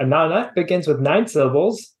 A nonet begins with 9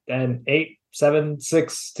 syllables, then 8, 7,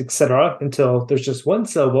 6, etc., until there's just 1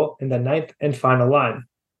 syllable in the 9th and final line.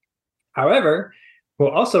 However, we'll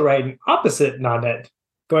also write an opposite nonet,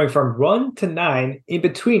 going from 1 to 9 in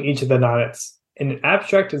between each of the nonets, in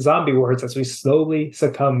abstract zombie words as we slowly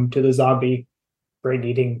succumb to the zombie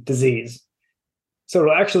brain-eating disease. So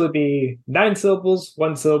it'll actually be 9 syllables,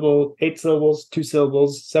 1 syllable, 8 syllables, 2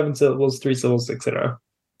 syllables, 7 syllables, 3 syllables, etc.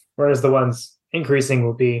 Whereas the ones increasing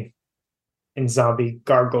will be in zombie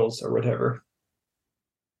gargles or whatever.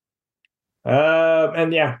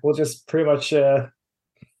 And yeah, we'll just pretty much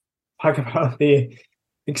talk about the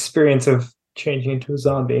experience of changing into a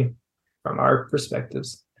zombie from our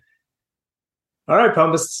perspectives. All right,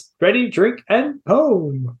 poemists, ready, drink, and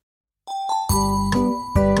poem.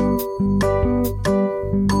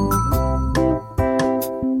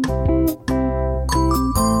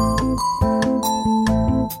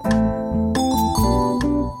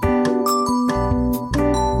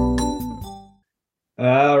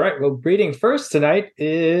 All right, well, reading first tonight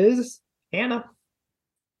is Hannah.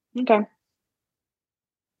 Okay.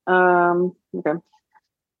 Okay.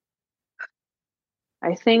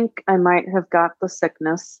 I think I might have got the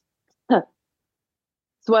sickness.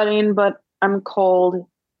 Sweating, but I'm cold.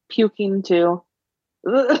 Puking too.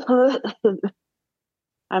 I'm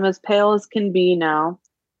as pale as can be now.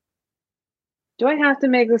 Do I have to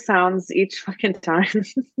make the sounds each fucking time?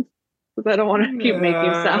 Because I don't want to keep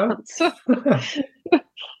making sounds.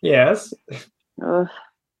 Yes.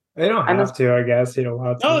 They don't have to, I guess. You don't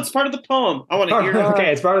want to. No, it's part of the poem. I want to hear it.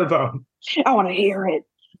 Okay, it's part of the poem. I want to hear it.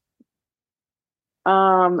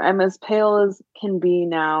 I'm as pale as can be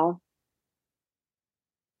now.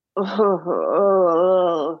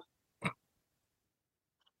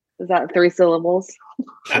 Is that 3 syllables?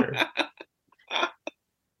 Sure.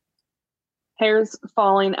 Hair's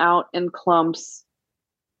falling out in clumps.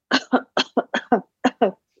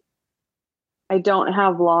 I don't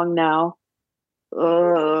have long now.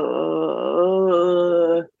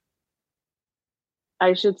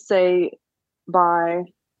 I should say bye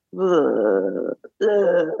to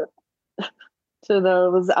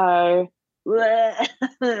those I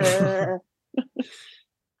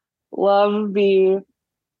love be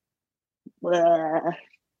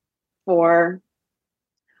for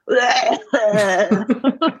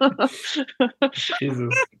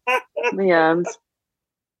Jesus. the end.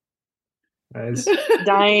 Nice.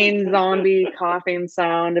 Dying zombie coughing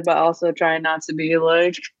sound, but also trying not to be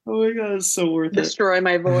like, Oh my god, it's so worth it. destroy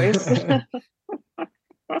my voice.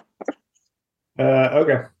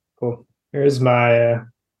 Okay, cool. Here's my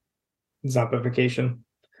zombification.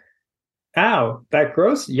 Ow, that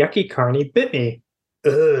gross, yucky carny bit me.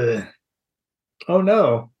 Ugh. Oh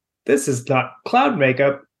no, this is not cloud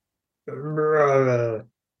makeup. All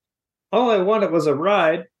I wanted was a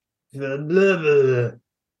ride.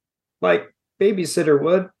 Like babysitter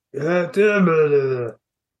would.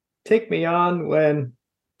 Take me on when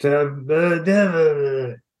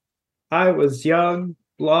I was young,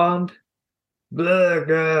 blonde,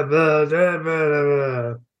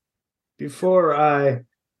 before I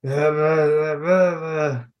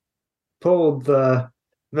pulled the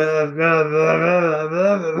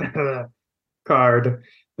card.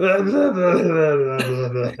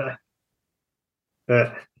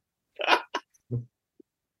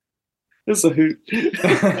 It's a hoot.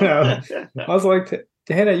 I was like,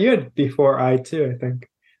 Hannah, you had before I too, I think.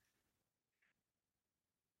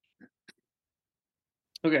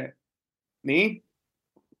 Okay. Me?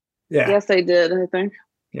 Yeah. Yes, I did, I think.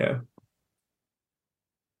 Yeah.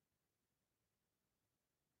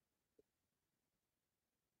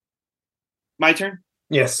 My turn?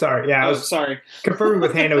 Yes, sorry. Yeah, I was sorry. confirming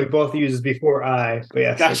with Hannah we both used before I, but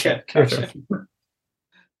yes. Gotcha. Okay. Your Gotcha. turn.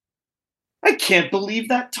 I can't believe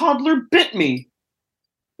that toddler bit me.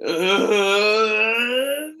 This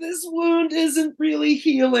wound isn't really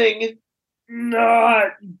healing.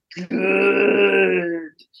 Not good.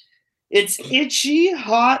 It's itchy,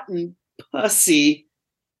 hot, and pussy.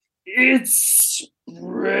 It's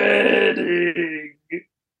spreading.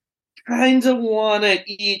 Kinda wanna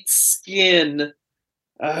eat skin.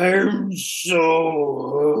 I'm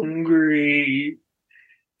so hungry.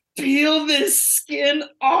 Peel this skin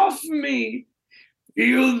off me.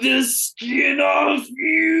 Peel this skin off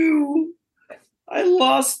you. I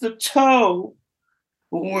lost a toe.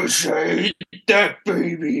 Wish I ate that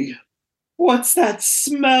baby. What's that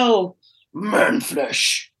smell? Man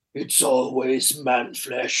flesh. It's always man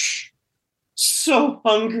flesh. So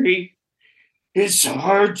hungry. It's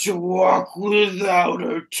hard to walk without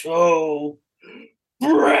a toe.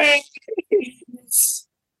 Brains!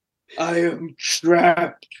 I am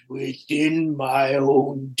trapped within my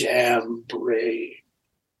own damn brain.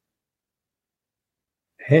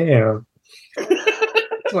 Damn.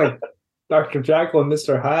 It's like Dr. Jekyll and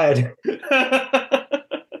Mr. Hyde.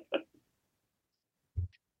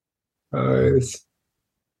 Nice.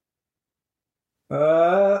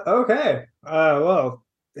 Okay. Well,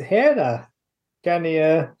 Hannah, got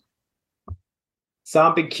any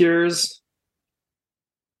zombie cures?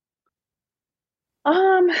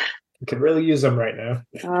 We could really use them right now.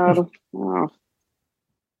 Oh.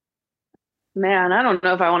 Man, I don't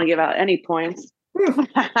know if I want to give out any points.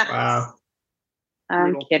 Wow.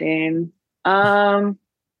 I'm kidding. I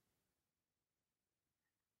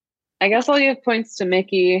guess I'll give points to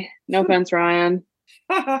Mickey. No offense, Ryan.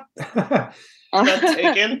 Not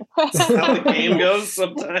taken. That's how the game goes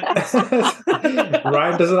sometimes.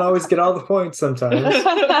 Ryan doesn't always get all the points sometimes.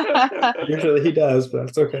 Usually he does, but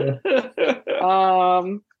that's okay.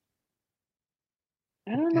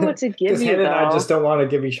 I don't know what to give Because you, Hannah though. and I just don't want to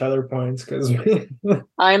give each other points because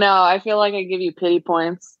I know. I feel like I give you pity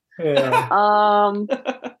points. yeah.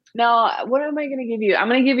 No, what am I going to give you? I'm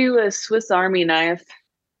going to give you a Swiss Army knife.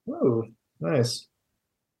 Oh, nice.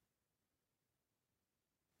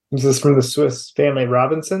 Is this from the Swiss Family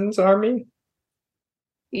Robinson's army?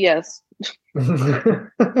 Yes.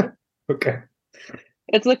 Okay.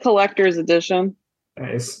 It's a collector's edition.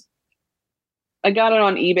 Nice. I got it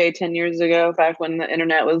on eBay 10 years ago, back when the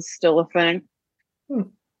internet was still a thing.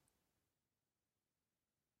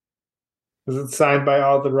 Is it signed by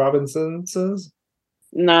all the Robinsons?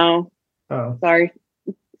 No. Oh, Sorry.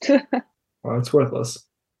 well, it's worthless.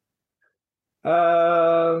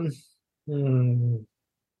 Hmm.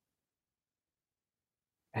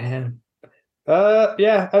 Man.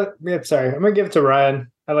 Yeah, sorry. I'm gonna give it to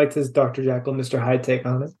Ryan. I liked his Dr. Jekyll, Mr. Hyde take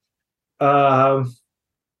on it.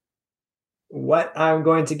 What I'm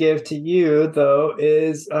going to give to you though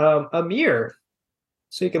is a mirror.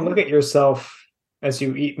 So you can look at yourself as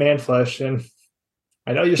you eat man flesh, and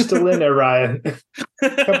I know you're still in there, Ryan.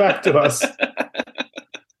 Come back to us.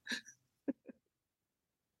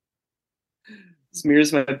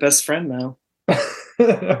 Smear's my best friend now.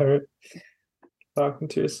 Talking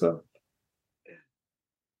to yourself.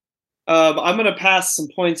 I'm gonna pass some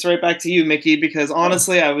points right back to you, Mickey, because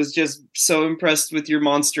honestly, I was just so impressed with your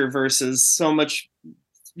monster verses. So much,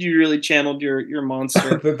 you really channeled your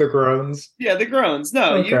monster. the groans. Yeah, the groans.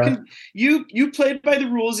 No, Okay. you played by the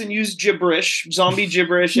rules and used gibberish, zombie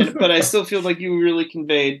gibberish, but I still feel like you really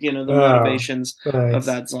conveyed, the motivations of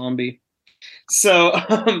that zombie. So,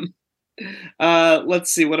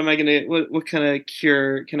 let's see. What am I gonna? What kind of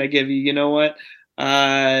cure can I give you? You know what?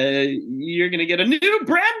 You're gonna get a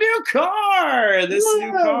brand new car. This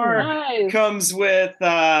new car comes with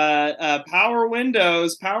power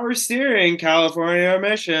windows, power steering, California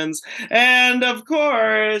emissions, and of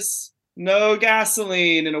course, no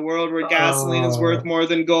gasoline in a world where gasoline is worth more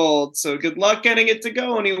than gold. So good luck getting it to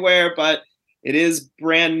go anywhere, but it is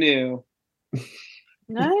brand new.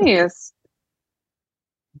 Nice.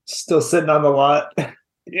 Still sitting on the lot.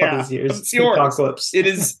 Yeah, all these years. It's yours. Apocalypse. It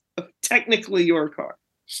is technically your car.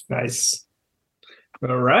 Nice.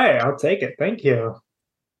 All right, I'll take it. Thank you.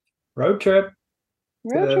 Road trip.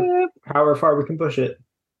 However far we can push it.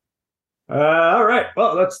 All right.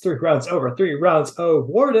 Well, that's 3 rounds over. 3 rounds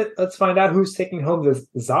awarded. Let's find out who's taking home this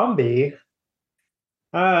zombie.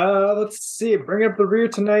 Let's see. Bring up the rear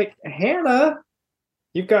tonight. Hannah,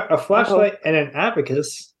 you've got a flashlight and an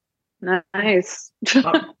abacus. Nice.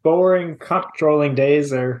 Boring controlling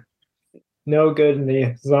days are no good in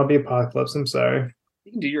the zombie apocalypse. I'm sorry.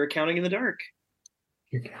 You can do your accounting in the dark.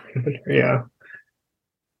 Yeah.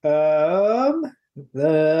 The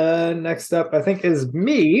next up, I think, is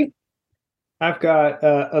me. I've got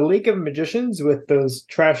a League of Magicians with those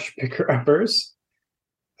trash picker-uppers,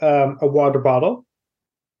 a water bottle,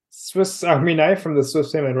 Swiss Army knife from the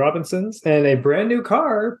Swiss Family Robinsons, and a brand new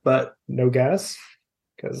car, but no gas,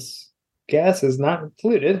 because gas is not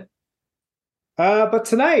included. But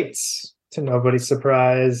tonight, to nobody's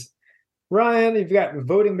surprise, Ryan, you've got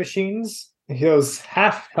voting machines, those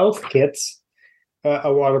half health kits,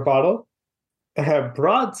 a water bottle, a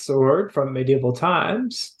broadsword from medieval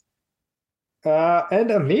times,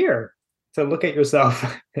 and a mirror to look at yourself.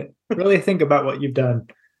 Really think about what you've done.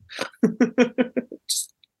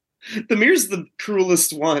 The mirror's the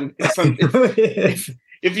cruelest one.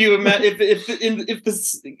 If you imagine, if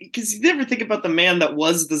this, because you never think about the man that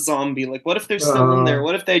was the zombie. Like, what if they're still in there?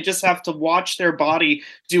 What if they just have to watch their body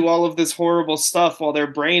do all of this horrible stuff while their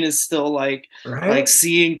brain is still like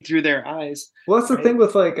seeing through their eyes? Well, that's the thing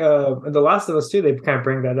with like in The Last of Us too. They kind of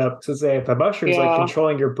bring that up because they have the mushrooms like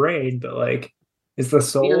controlling your brain, but like, is the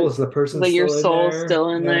soul, is the person like still your in soul's there?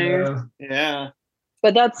 still in there? Yeah,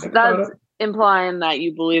 but that's implying that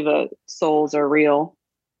you believe that souls are real.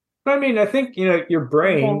 I mean, I think, your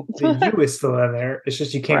brain, the you is still in there. It's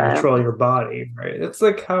just you can't control your body, right? It's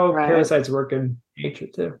like how parasites work in nature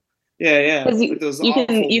too. Yeah. Like those you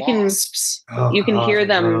can hear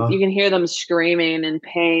them. You can hear them screaming in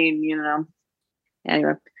pain.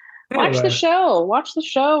 Anyway, watch the show,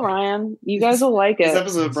 Ryan. You guys will like it. This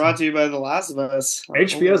episode brought to you by The Last of Us.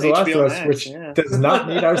 HBO's The Last of Us, which does not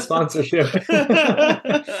need our sponsorship.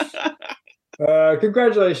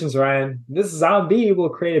 Congratulations, Ryan. This zombie will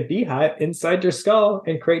create a beehive inside your skull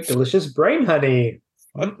and create delicious brain honey.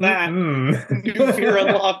 What's that? New fear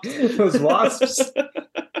unlocked. Those wasps.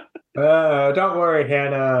 Don't worry,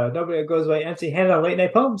 Hannah. Nobody goes away empty. Hannah, late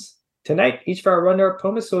night poems. Tonight, each of our runner-up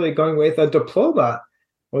poems will be going with a diploma,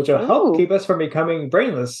 which will help keep us from becoming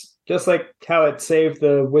brainless, just like how it saved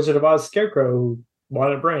the Wizard of Oz scarecrow who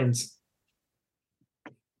wanted brains.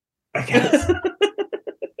 I guess.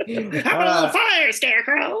 Have a little fire,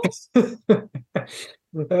 Scarecrow!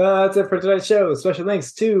 That's it for tonight's show. Special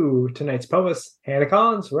thanks to tonight's poets, Hannah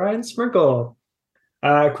Collins, Ryan Sprinkle.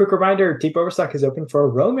 Quick reminder, Deep Overstock is open for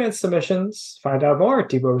romance submissions. Find out more at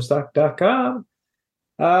deepoverstock.com.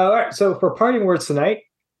 All right, so for parting words tonight,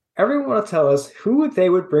 everyone will tell us who they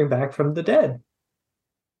would bring back from the dead.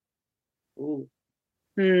 Ooh.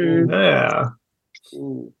 Yeah.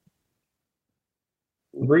 Ooh.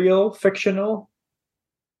 Real, fictional?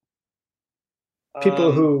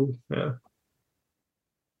 People who,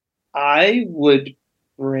 I would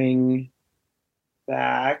bring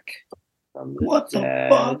back from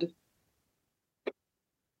the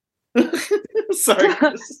dead. Sorry,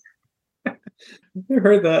 Chris. You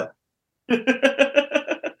heard that.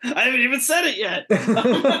 I haven't even said it yet.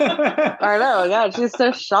 I know. God, she's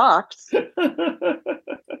so shocked.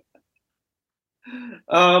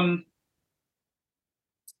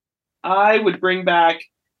 I would bring back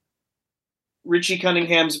Richie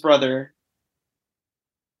Cunningham's brother,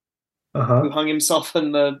 who hung himself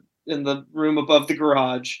in the room above the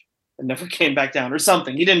garage and never came back down, or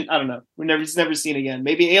something. He didn't. I don't know. He's never seen again.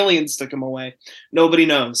 Maybe aliens took him away. Nobody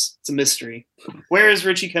knows. It's a mystery. Where is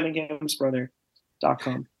Richie Cunningham's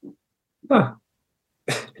brother.com? Huh.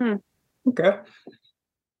 Okay.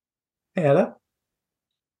 Hannah?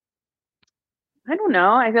 I don't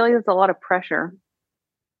know. I feel like it's a lot of pressure.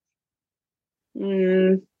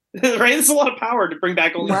 Right? It's a lot of power to bring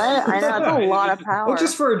back only. Right? I know. That's a lot of power. Well,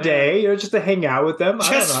 just for a day, just to hang out with them.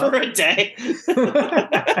 Just for a day.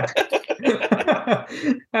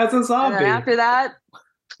 As a zombie. And then after that,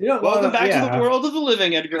 welcome back to the world of the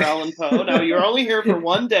living, Edgar Allan Poe. Now you're only here for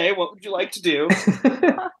one day. What would you like to do?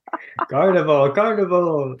 Carnival.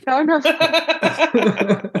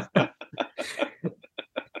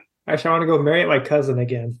 Actually, I want to go marry my cousin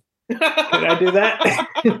again. Can I do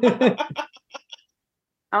that?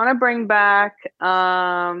 I want to bring back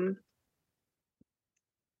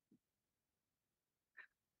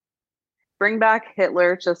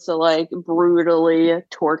Hitler just to like brutally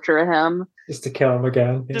torture him. Just to kill him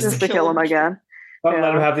again. Just to kill him again. Don't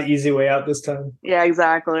let him have the easy way out this time. Yeah,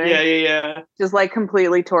 exactly. Yeah. Just like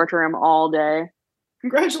completely torture him all day.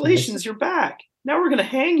 Congratulations, you're back. Now we're going to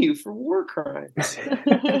hang you for war crimes.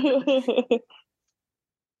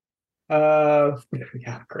 Yeah,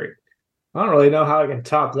 great. I don't really know how I can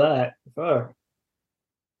top that. Fuck.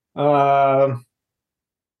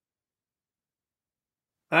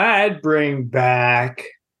 I'd bring back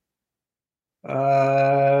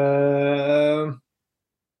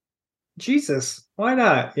Jesus. Why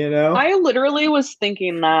not? I literally was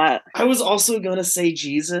thinking that. I was also gonna say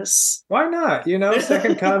Jesus. Why not?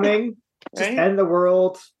 Second coming. Just end the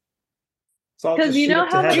world. Because you know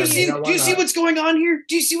how do you see what's going on here?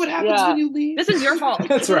 Do you see what happens when you leave? This is your fault.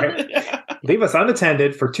 That's right. Leave us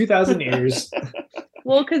unattended for 2,000 years.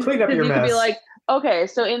 Well, because you could be like, okay,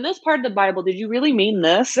 so in this part of the Bible, did you really mean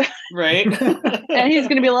this? Right. And he's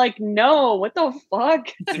gonna be like, no, what the fuck?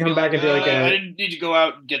 Come back and do like I didn't need to go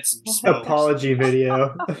out and get some smokes. Apology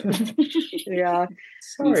video. Yeah.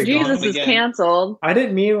 Sorry, Jesus is canceled. I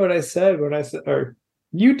didn't mean what I said when I said, or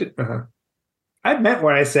you did. I meant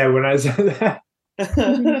what I said when I said that.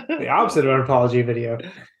 The opposite of an apology video.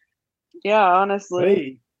 Yeah, honestly.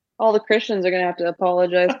 Hey. All the Christians are going to have to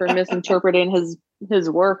apologize for misinterpreting his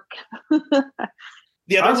work.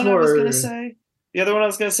 The other one I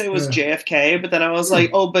was going to say was JFK, but then I was like,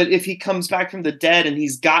 oh, but if he comes back from the dead and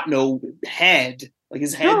he's got no head, like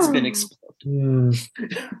his head's been exploded.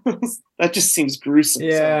 That just seems gruesome.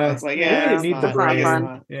 Yeah. So it's like, you need the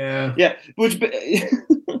brain. Yeah. Which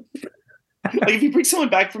like if you bring someone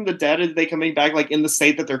back from the dead, are they coming back like in the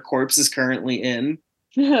state that their corpse is currently in?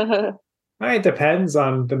 It depends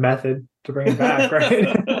on the method to bring it back, right?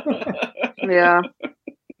 Yeah.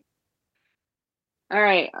 All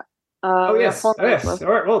right. Yes. All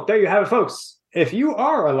right. Well, there you have it, folks. If you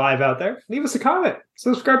are alive out there, leave us a comment.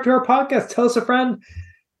 Subscribe to our podcast. Tell us a friend.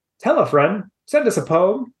 Tell a friend. Send us a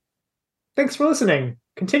poem. Thanks for listening.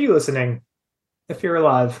 Continue listening if you're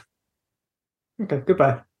alive. Okay.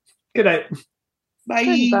 Goodbye. Good night. Bye.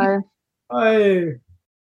 Goodbye. Bye.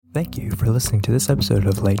 Thank you for listening to this episode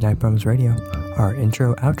of Late Night Poems Radio. Our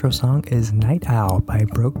intro-outro song is Night Owl by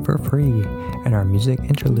Broke for Free, and our music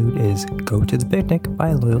interlude is Go to the Picnic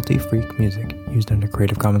by Loyalty Freak Music, used under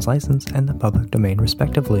Creative Commons license and the public domain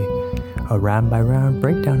respectively. A round-by-round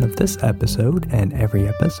breakdown of this episode and every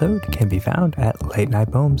episode can be found at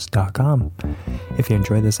latenightpoems.com. If you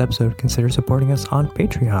enjoyed this episode, consider supporting us on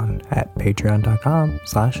Patreon at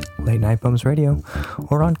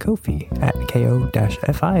patreon.com/latenightpoemsradio or on Ko-fi at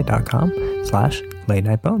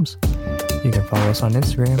ko-fi.com/latenightpoems. You can follow us on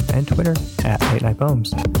Instagram and Twitter at Late Night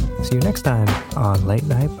Poems. See you next time on Late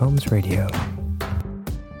Night Poems Radio.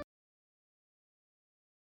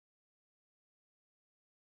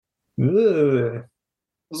 That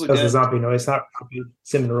was a zombie noise, not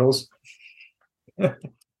cinnamon rolls. I'm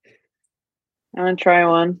gonna try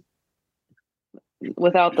one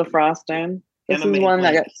without the frosting. This is one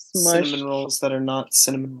that got smushed. Cinnamon rolls that are not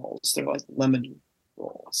cinnamon rolls; they're like lemon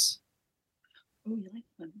rolls. Oh, you like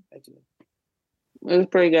them? I do. It was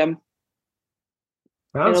pretty good.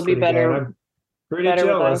 It'll be better. I'm pretty Better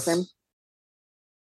jealous. without him.